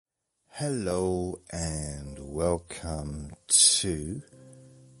Hello and welcome to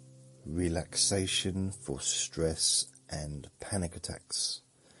Relaxation for Stress and Panic Attacks.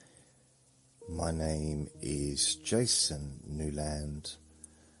 My name is Jason Newland,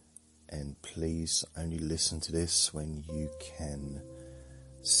 and please only listen to this when you can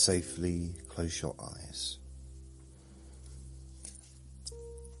safely close your eyes.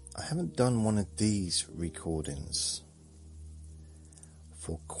 I haven't done one of these recordings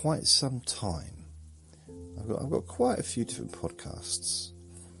for quite some time. I've got quite a few different podcasts,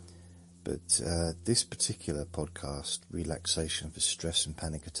 but this particular podcast, Relaxation for Stress and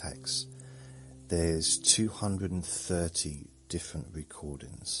Panic Attacks, there's 230 different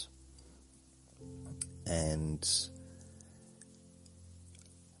recordings, and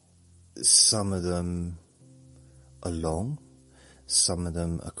some of them are long, some of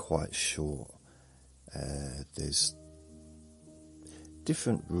them are quite short. There's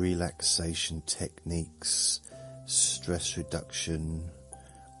different relaxation techniques, stress reduction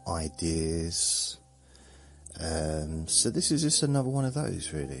ideas. So this is just another one of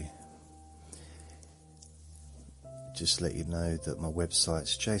those, really. Just let you know that my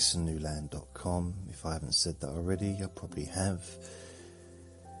website's jasonnewland.com. If I haven't said that already, I probably have.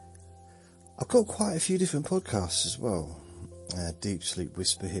 I've got quite a few different podcasts as well. Deep Sleep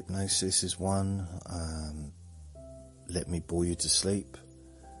Whisper Hypnosis is one. Let Me Bore You to Sleep,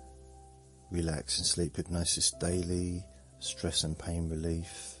 Relax and Sleep Hypnosis Daily, Stress and Pain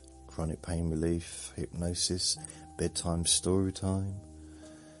Relief, Chronic Pain Relief, Hypnosis, Bedtime Story Time,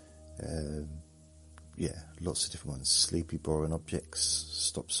 lots of different ones, Sleepy Boring Objects,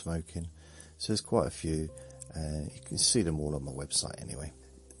 Stop Smoking. So there's quite a few, you can see them all on my website anyway.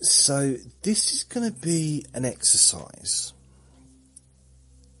 So this is going to be an exercise.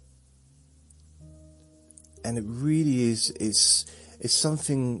 And it really is, it's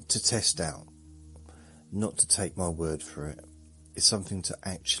something to test out, not to take my word for it. It's something to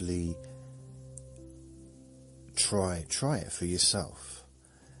actually try it for yourself,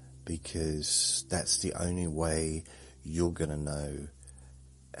 because that's the only way you're going to know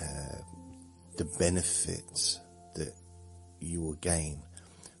the benefit that you will gain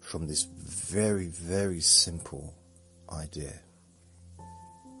from this very, very simple idea.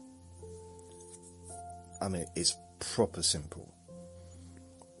 I mean, it's proper simple.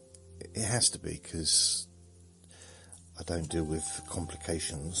 It has to be, because I don't deal with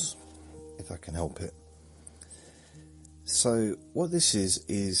complications if I can help it. So what this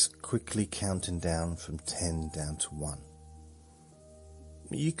is quickly counting down from 10 down to 1.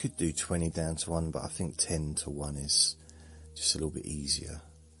 You could do 20 down to 1, but I think 10 to 1 is just a little bit easier.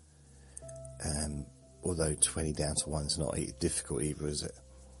 Although 20 down to 1 is not difficult either, is it?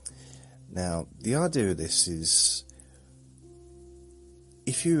 Now, the idea of this is,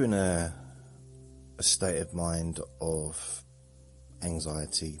 if you're in a state of mind of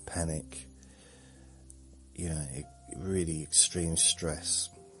anxiety, panic, really extreme stress,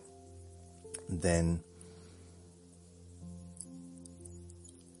 then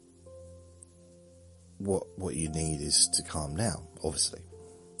what you need is to calm down, obviously.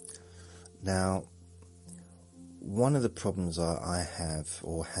 Now, one of the problems I have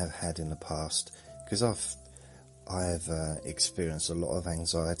or have had in the past, because I've experienced a lot of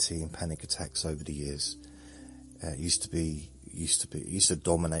anxiety and panic attacks over the years. It used to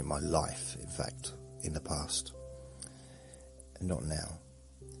dominate my life, in fact, in the past, and not now.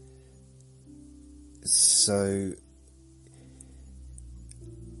 So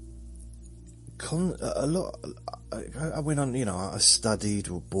I went on, I studied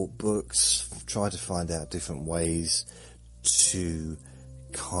or bought books, tried to find out different ways to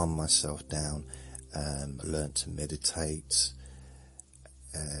calm myself down, learned to meditate,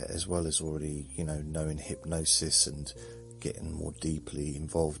 as well as already, knowing hypnosis and getting more deeply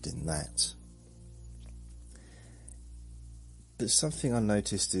involved in that. But something I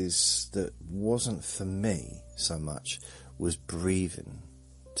noticed is that wasn't for me so much was breathing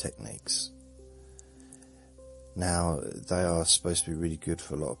techniques. Now, they are supposed to be really good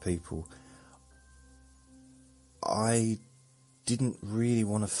for a lot of people. I didn't really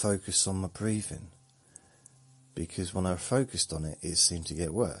want to focus on my breathing, because when I focused on it, it seemed to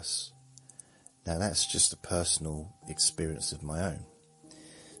get worse. Now, that's just a personal experience of my own.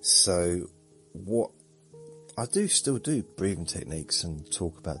 So, what I still do breathing techniques and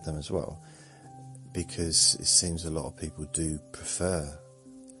talk about them as well, because it seems a lot of people do prefer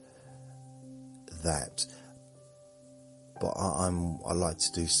that. But I like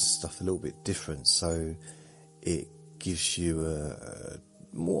to do stuff a little bit different, so it gives you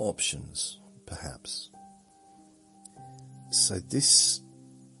more options, perhaps. So this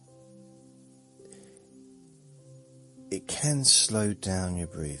it can slow down your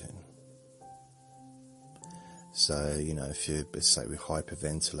breathing. So, you know, if you're, let's say, we're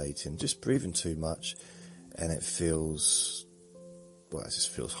hyperventilating, just breathing too much, and it feels, well, it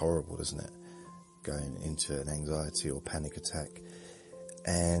just feels horrible, doesn't it? Going into an anxiety or panic attack.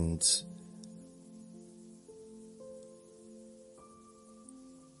 And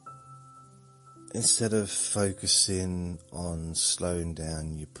instead of focusing on slowing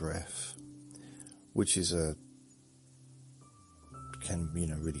down your breath, which is can, you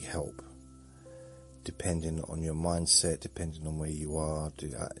know, really help, depending on your mindset, depending on where you are,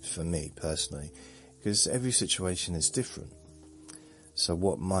 for me personally, because every situation is different. So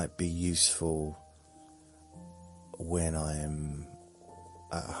what might be useful when I am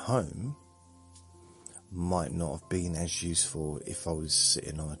at home might not have been as useful if I was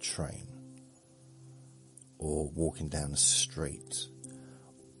sitting on a train or walking down the street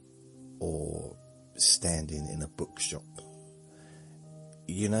or standing in a bookshop.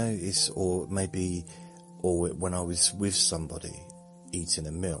 You know, or when I was with somebody eating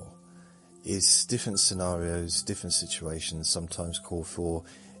a meal. It's different scenarios, different situations, sometimes call for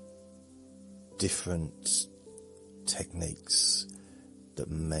different techniques that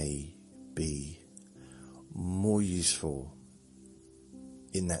may be more useful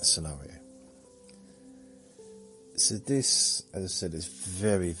in that scenario. So this, as I said, is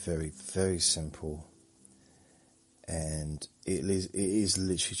very, very, very simple, and it is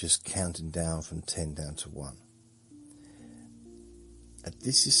literally just counting down from 10 down to 1. And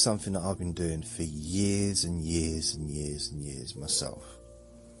this is something that I've been doing for years and years and years and years myself.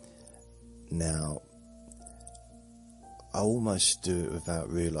 Now, I almost do it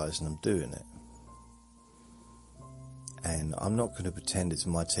without realising I'm doing it. And I'm not going to pretend it's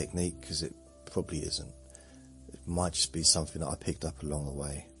my technique, because it probably isn't. It might just be something that I picked up along the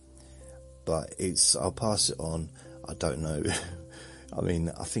way. But I'll pass it on. I don't know. I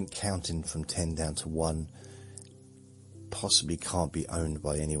mean, I think counting from 10 down to 1 possibly can't be owned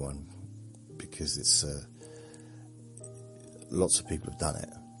by anyone, because it's lots of people have done it.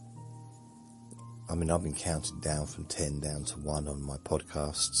 I mean, I've been counting down from 10 down to 1 on my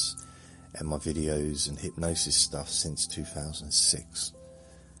podcasts and my videos and hypnosis stuff since 2006,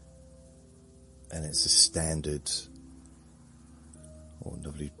 and it's a standard, or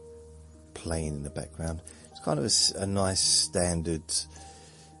lovely playing in the background. It's kind of a nice standard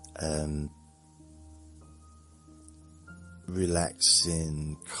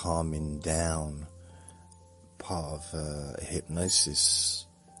relaxing, calming down part of a hypnosis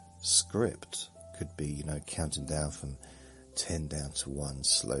script. Could be, you know, counting down from 10 down to 1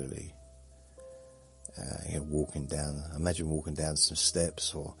 slowly. You know, imagine walking down some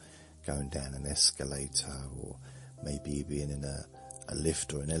steps, or going down an escalator, or maybe being in a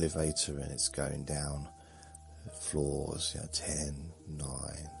lift or an elevator, and it's going down floors, you know, 10, 9,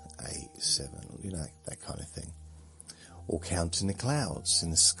 8, 7, you know, that kind of thing. Or counting the clouds in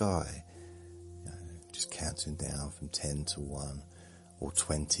the sky, you know, just counting down from 10 to 1, or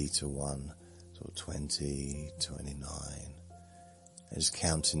 20 to 1, or 20, 29, and just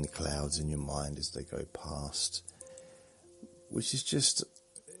counting the clouds in your mind as they go past, which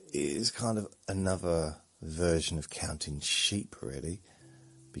is kind of another version of counting sheep, really,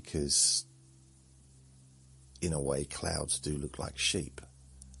 because in a way clouds do look like sheep,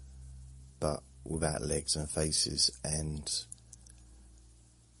 but without legs and faces, and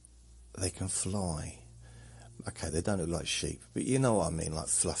they can fly. Okay, they don't look like sheep, but you know what I mean, like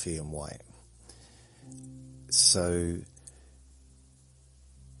fluffy and white. So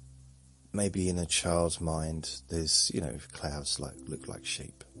maybe in a child's mind, there's, you know, clouds look like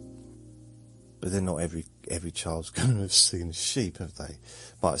sheep, but then not every child's going to have seen a sheep, have they?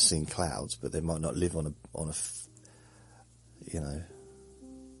 Might have seen clouds, but they might not live on a you know,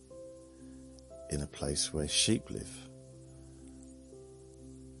 in a place where sheep live.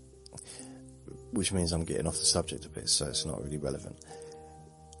 Which means I'm getting off the subject a bit, so it's not really relevant.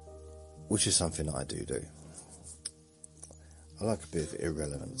 Which is something that I do. I like a bit of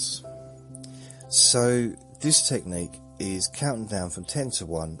irrelevance. So this technique is counting down from 10 to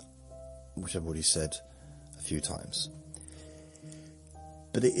 1, which I've already said a few times.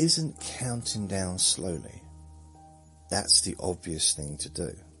 But it isn't counting down slowly. That's the obvious thing to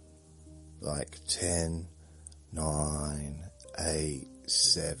do. Like 10, 9, 8,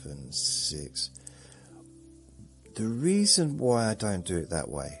 7, 6. The reason why I don't do it that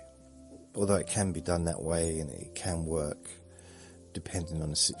way, although it can be done that way and it can work depending on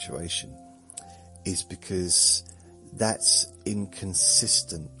the situation, is because that's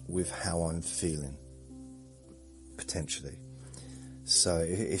inconsistent with how I'm feeling, potentially. So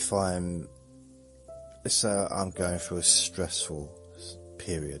if I'm let's say I'm going through a stressful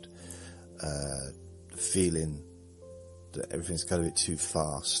period, feeling that everything's going a bit too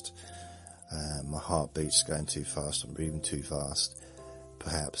fast, my heartbeat's going too fast, I'm breathing too fast.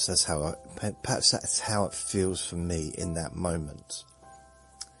 Perhaps that's how it feels for me in that moment.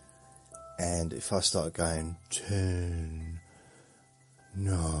 And if I start going 10,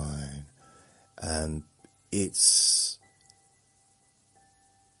 9, it's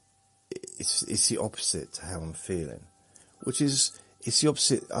the opposite to how I'm feeling, it's the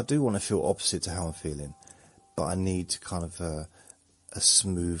opposite. I do want to feel opposite to how I'm feeling, but I need to kind of a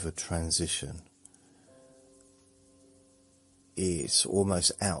smoother transition. It's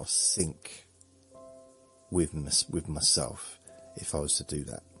almost out of sync with myself if I was to do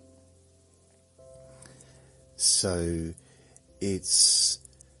that. So it's,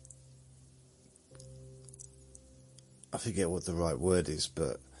 I forget what the right word is,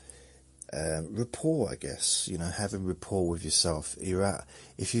 but rapport, I guess. Having rapport with yourself.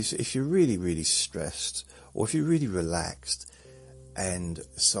 If you're really, really stressed, or if you're really relaxed, and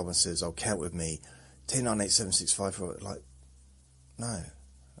someone says, "Oh, count with me, 10, 9, 8, 7, 6, 5, 4," like, no,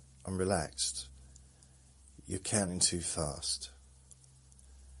 I'm relaxed. You're counting too fast.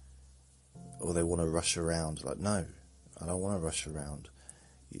 Or they want to rush around. Like, no, I don't want to rush around.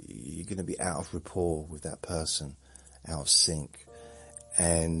 You're going to be out of rapport with that person, out of sync.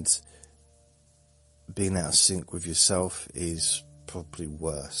 And being out of sync with yourself is probably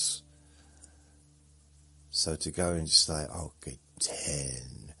worse. So to go and just say, okay,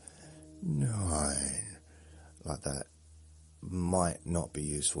 10, 9, like that, might not be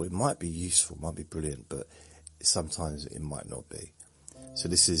useful. It might be useful, might be brilliant, but sometimes it might not be. So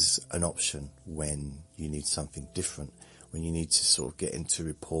this is an option when you need something different, when you need to sort of get into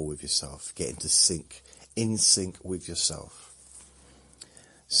rapport with yourself, get into in sync with yourself.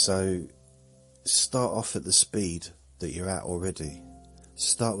 So start off at the speed that you're at already.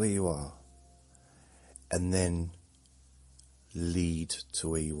 Start where you are, and then lead to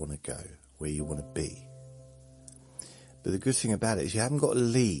where you want to go, where you want to be. But the good thing about it is you haven't got to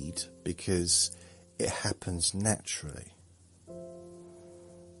lead, because it happens naturally.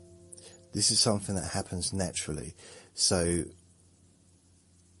 This is something that happens naturally. So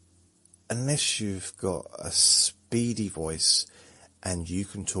unless you've got a speedy voice and you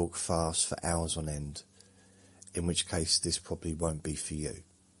can talk fast for hours on end, in which case this probably won't be for you.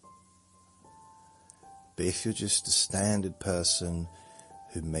 But if you're just a standard person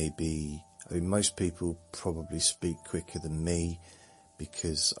who most people probably speak quicker than me,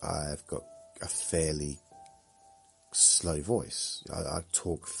 because I've got a fairly slow voice. I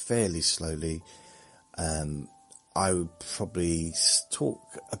talk fairly slowly. I would probably talk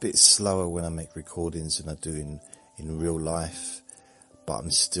a bit slower when I make recordings than I do in real life, but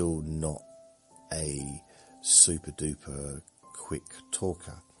I'm still not a super duper quick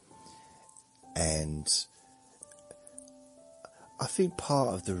talker. And I think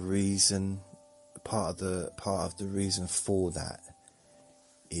part of the reason for that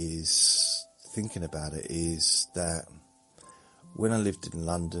is, thinking about it, is that when I lived in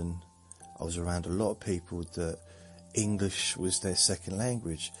London, I was around a lot of people that English was their second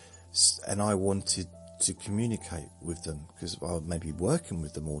language, and I wanted to communicate with them because I may be working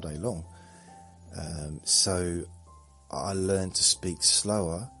with them all day long. So I learned to speak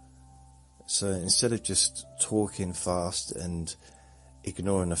slower. So instead of just talking fast and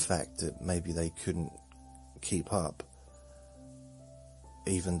ignoring the fact that maybe they couldn't keep up,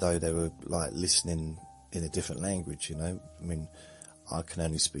 even though they were like listening in a different language, I mean, I can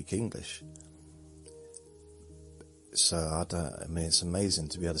only speak English. So it's amazing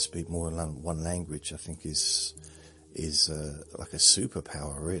to be able to speak more than one language. I think is like a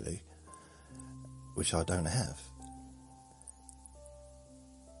superpower, really, which I don't have.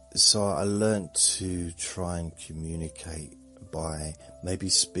 So I learnt to try and communicate by maybe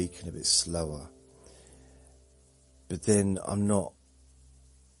speaking a bit slower. But then I'm not.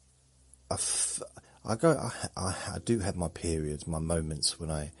 I do have my periods, my moments when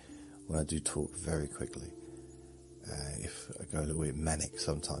I do talk very quickly. If I go a little bit manic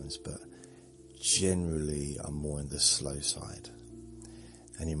sometimes, but generally I'm more in the slow side.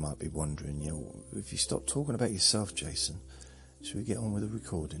 And you might be wondering, if you stop talking about yourself, Jason, should we get on with the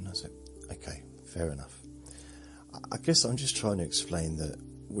recording? I said, okay, fair enough. I guess I'm just trying to explain that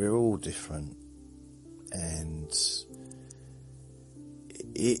we're all different, and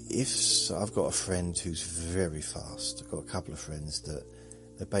if I've got a friend who's very fast, I've got a couple of friends that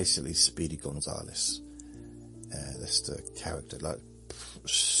they're basically Speedy Gonzales. That's the character, like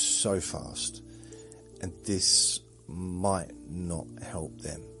so fast, and this might not help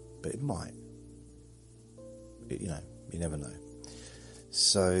them, but it might. you know, you never know.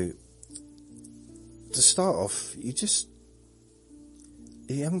 So to start off, you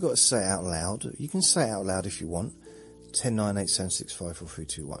haven't got to say it out loud. You can say it out loud if you want. 10, 9, 8, 7, 6, 5, 4, 3,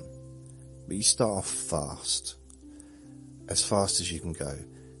 2, 1. But you start off fast. As fast as you can go.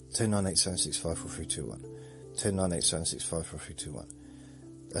 10, 9, 8, 7, 6, 5, 4, 3, 2, 1. 10, 9, 8, 7, 6, 5, 4, 3, 2, 1.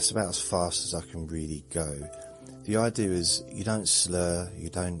 That's about as fast as I can really go. The idea is you don't slur, you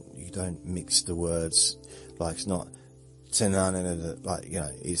don't mix the words, like it's not 10, 9, 9, like, you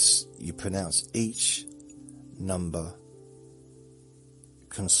know, it's, you pronounce each number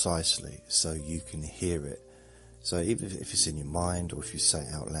concisely so you can hear it. So even if it's in your mind or if you say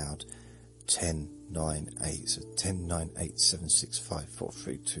it out loud, 10, 9, 8, so 10, 9, 8, 7, 6, 5, 4,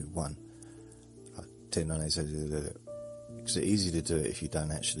 3, 2, 1. Like 10, 9, 8, 7, it's easy to do it if you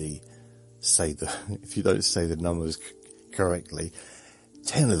don't actually say if you don't say the numbers correctly.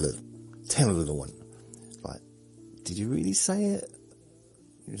 10 a little one. Like, did you really say it?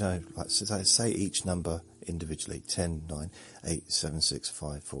 You know, like, so say each number individually. 10, 9, 8, 7, 6,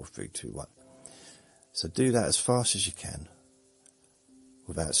 5, 4, 3, 2, 1. So do that as fast as you can,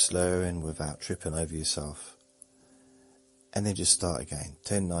 without slurring, without tripping over yourself. And then just start again.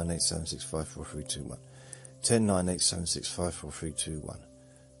 10, 9, 8, 7, 6, 5, 4, 3, 2, 1. 10, 9, 8, 7, 6, 5, 4, 3, 2, 1.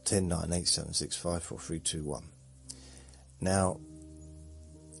 10, 9, 8, 7, 6, 5, 4, 3, 2, 1. Now,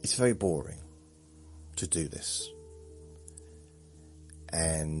 it's very boring to do this.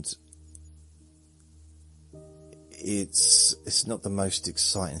 And it's not the most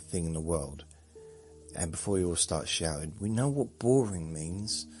exciting thing in the world. And before you all start shouting, we know what boring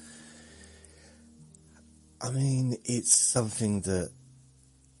means. I mean, it's something that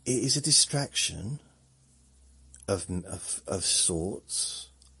it is a distraction of sorts.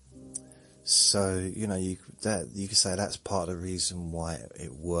 So, you know, you can say that's part of the reason why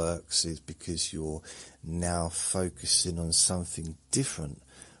it works, is because you're now focusing on something different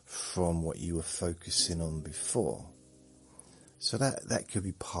from what you were focusing on before. So that could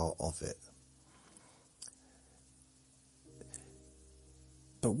be part of it.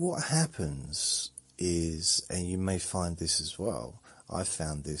 But what happens is, and you may find this as well, I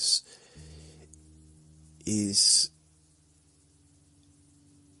found this, is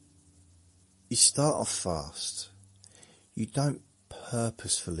you start off fast. You don't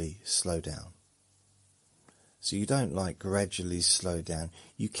purposefully slow down. So you don't like gradually slow down.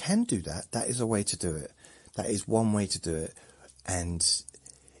 You can do that. That is a way to do it. That is one way to do it. And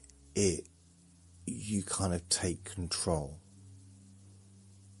you kind of take control.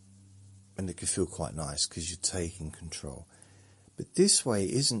 And it can feel quite nice because you're taking control. But this way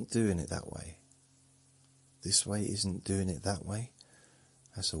isn't doing it that way. This way isn't doing it that way.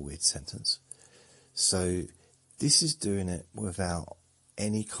 That's a weird sentence. So this is doing it without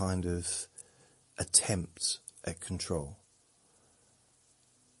any kind of attempt at control.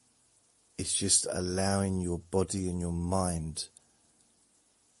 It's just allowing your body and your mind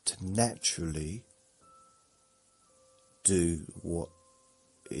to naturally do what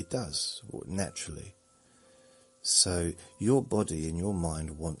it does, naturally. So your body and your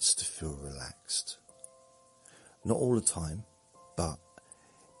mind wants to feel relaxed. Not all the time, but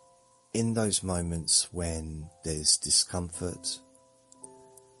in those moments when there's discomfort,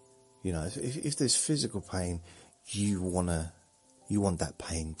 you know, if there's physical pain, you want that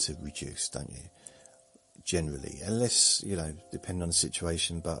pain to reduce, don't you? Generally, unless, you know, depending on the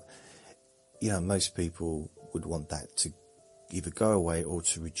situation, but, you know, most people would want that to either go away or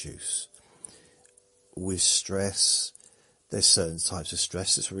to reduce. With stress, there's certain types of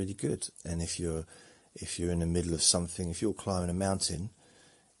stress that's really good. And if you're in the middle of something, if you're climbing a mountain,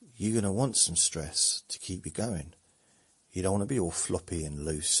 you're going to want some stress to keep you going. You don't want to be all floppy and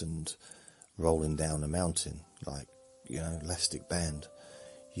loose and rolling down a mountain like, you know, elastic band.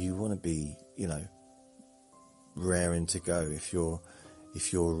 You want to be, you know, raring to go. If you're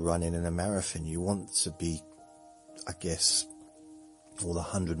running in a marathon, you want to be, I guess, or the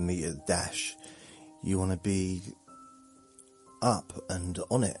 100-meter dash, you want to be up and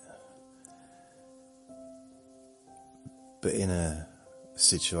on it. But in a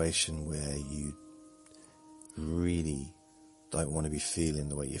situation where you really don't want to be feeling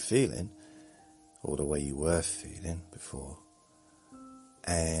the way you're feeling, or the way you were feeling before,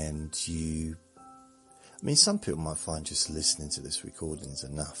 and I mean, some people might find just listening to this recording is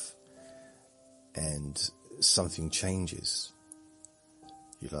enough, and something changes.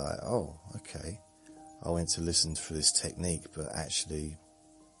 You're like, oh, okay, I went to listen for this technique, but actually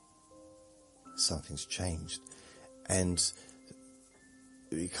something's changed. And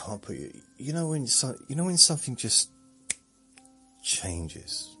you can't put you know when something just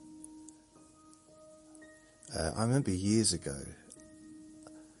changes. I remember years ago,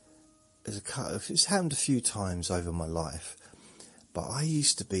 it's happened a few times over my life, but I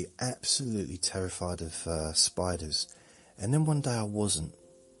used to be absolutely terrified of spiders, and then one day I wasn't,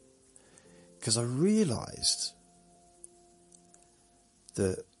 because I realised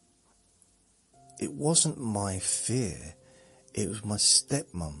that it wasn't my fear, it was my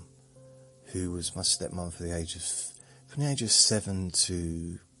stepmum, who was my stepmum from the age of 7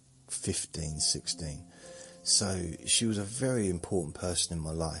 to 15, 16. So she was a very important person in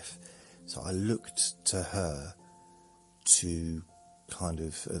my life. So I looked to her to kind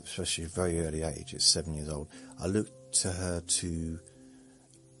of, especially at a very early age, at 7 years old, I looked to her to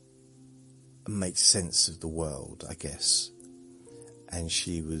make sense of the world, I guess. And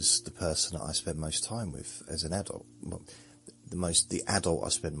she was the person that I spent most time with as an adult. Well, the adult I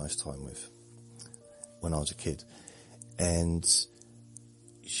spent most time with when I was a kid. And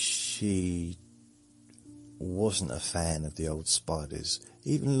she wasn't a fan of the old spiders,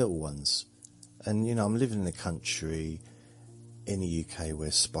 even little ones. And, you know, I'm living in the country in the UK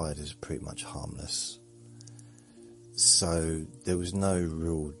where spiders are pretty much harmless. So there was no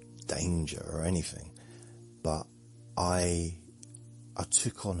real danger or anything. But I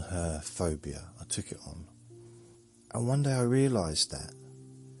took on her phobia. I took it on. And one day I realised that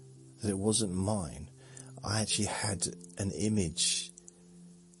it wasn't mine. I actually had an image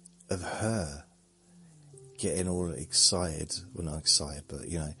of her getting all excited, well, not excited, but,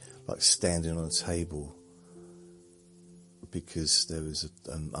 you know, like standing on a table because there was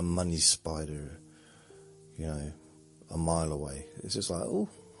a money spider, you know, a mile away. It's just like, oh,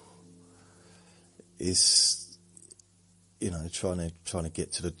 it's, you know, trying to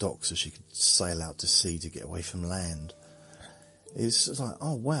get to the dock so she could sail out to sea to get away from land. It's like,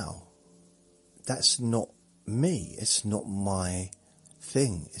 oh wow, that's not me. It's not my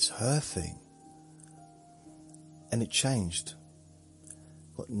thing. It's her thing. And it changed.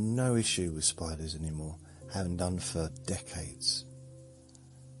 Got no issue with spiders anymore. Haven't done for decades.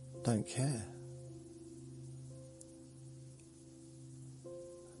 Don't care.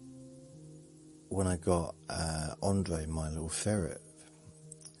 When I got Andre, my little ferret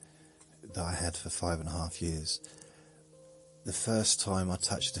that I had for 5.5 years, the first time I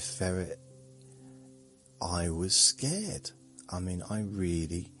touched a ferret, I was scared. I mean, I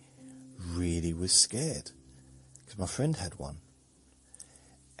really, really was scared. Because my friend had one.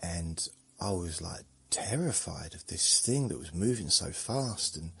 And I was like terrified of this thing that was moving so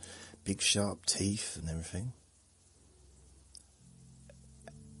fast and big sharp teeth and everything.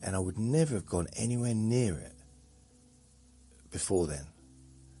 And I would never have gone anywhere near it before then.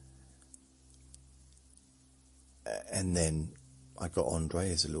 And then I got Andre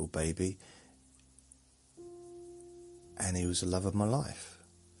as a little baby, and he was the love of my life.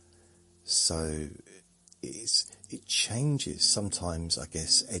 So it changes. Sometimes, I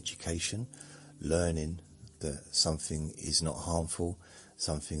guess, education, learning that something is not harmful,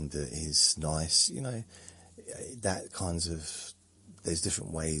 something that is nice, you know, that kinds of, there's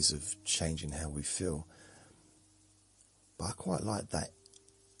different ways of changing how we feel. But I quite like that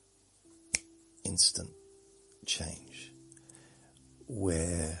instant change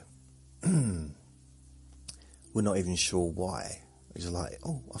where we're not even sure why. It's like,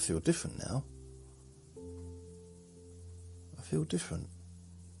 oh, I feel different now. I feel different.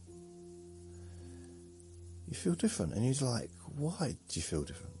 You feel different, and you're like, why do you feel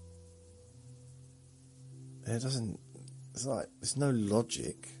different? And it doesn't, it's like, there's no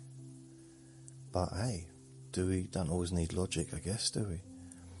logic, but hey, we don't always need logic, I guess, do we?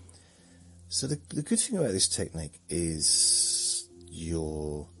 So the good thing about this technique is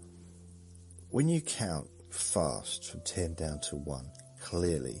when you count fast from 10 down to 1,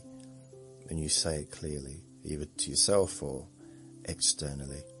 clearly, and you say it clearly, either to yourself or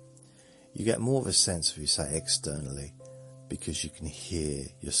externally, you get more of a sense if you say externally, because you can hear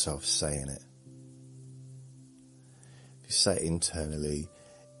yourself saying it. If you say it internally,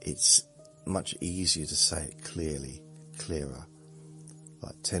 it's much easier to say it clearly, clearer.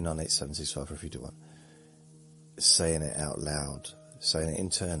 Like 10, 9, 8, 7, 6, 5, 4, 3, 2, 1. Saying it out loud, saying it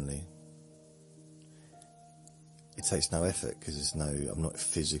internally, it takes no effort because I'm not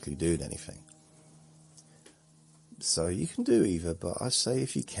physically doing anything. So you can do either, but I say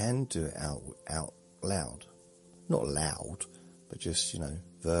if you can do it out loud, not loud, but just, you know,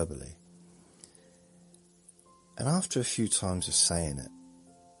 verbally. And after a few times of saying it,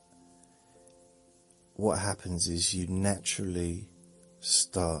 what happens is you naturally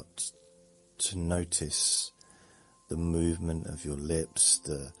start to notice the movement of your lips,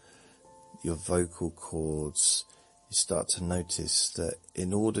 your vocal cords. You start to notice that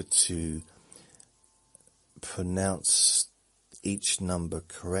in order to pronounce each number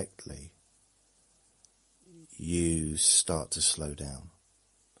correctly, you start to slow down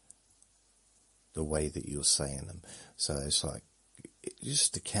the way that you're saying them. So it's like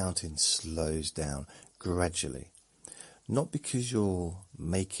just the counting slows down gradually. Not because you're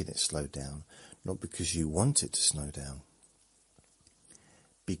making it slow down, not because you want it to slow down.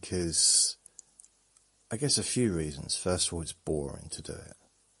 Because, I guess a few reasons. First of all, it's boring to do it.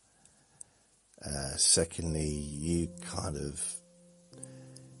 Secondly, you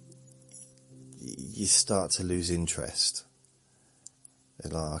start to lose interest.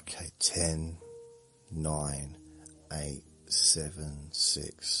 They're like, okay, 10, 9, 8, 7,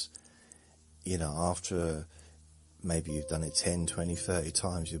 6. You know, after maybe you've done it 10, 20, 30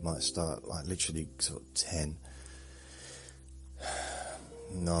 times, you might start like literally sort of 10,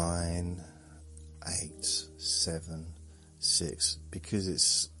 9, 8, 7, 6, because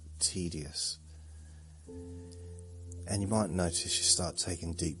it's tedious. And you might notice you start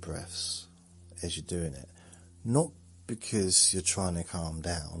taking deep breaths as you're doing it. Not because you're trying to calm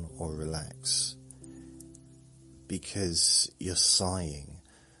down or relax, because you're sighing,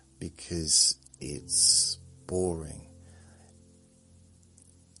 because it's boring.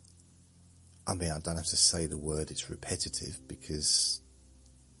 I mean, I don't have to say the word it's repetitive, because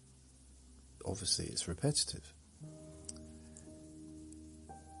obviously it's repetitive.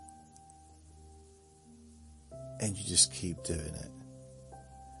 And you just keep doing it.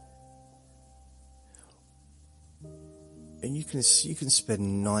 And you can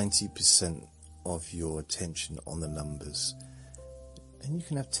spend 90% of your attention on the numbers, and you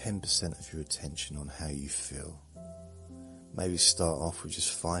can have 10% of your attention on how you feel. Maybe start off with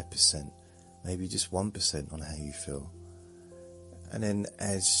just 5%, maybe just 1% on how you feel. And then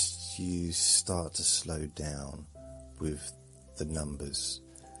as you start to slow down with the numbers,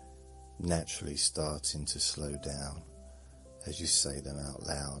 naturally starting to slow down as you say them out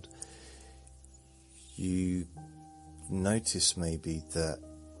loud, you notice maybe that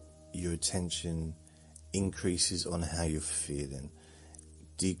your attention increases on how you're feeling,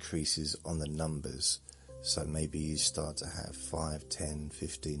 decreases on the numbers. So maybe you start to have 5, 10,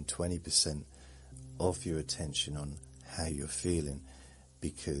 15, 20% of your attention on how you're feeling,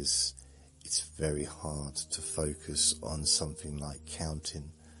 because it's very hard to focus on something like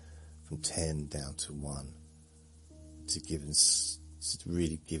counting from 10 down to 1, to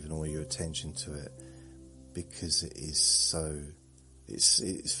really giving all your attention to it, because it is so,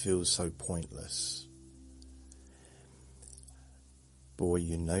 it feels so pointless. But what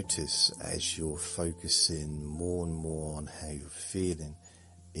you notice as you're focusing more and more on how you're feeling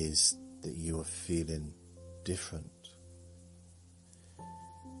is that you are feeling different.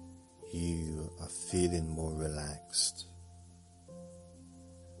 You are feeling more relaxed.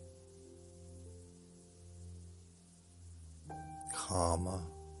 Calmer.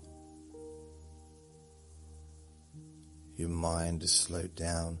 Your mind has slowed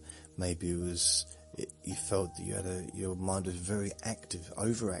down. Maybe you felt that your mind was very active,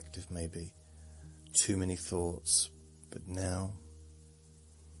 overactive maybe. Too many thoughts. But now,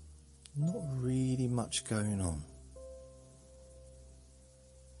 not really much going on.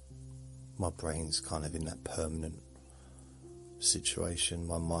 My brain's kind of in that permanent situation.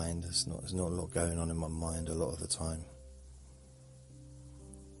 My mind, there's not a lot going on in my mind a lot of the time.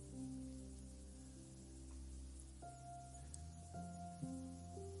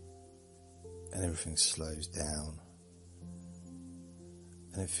 And everything slows down,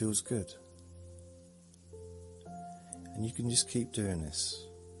 and it feels good. And you can just keep doing this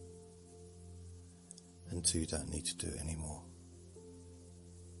until you don't need to do it anymore.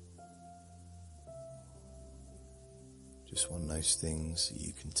 Just one of those things that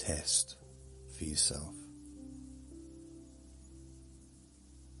you can test for yourself.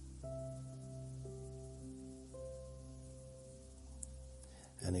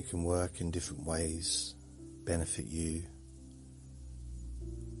 And it can work in different ways, benefit you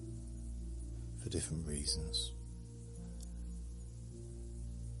for different reasons.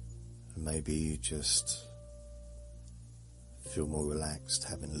 And maybe you just feel more relaxed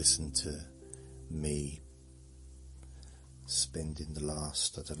having listened to me spending the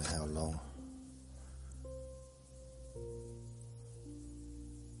last, I don't know how long,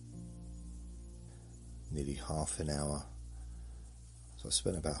 nearly half an hour. So I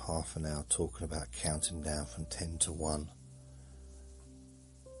spent about half an hour talking about counting down from 10 to 1.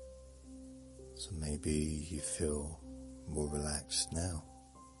 So maybe you feel more relaxed now.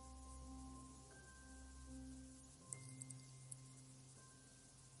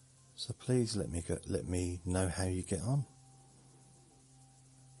 So please let me know how you get on.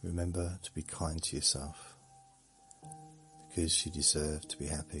 Remember to be kind to yourself. because you deserve to be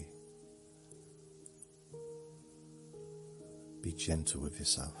happy. Be gentle with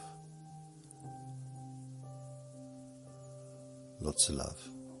yourself. Lots of love.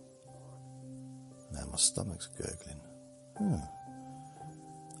 Now my stomach's gurgling.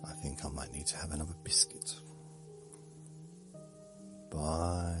 I think I might need to have another biscuit.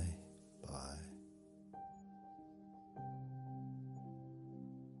 Bye.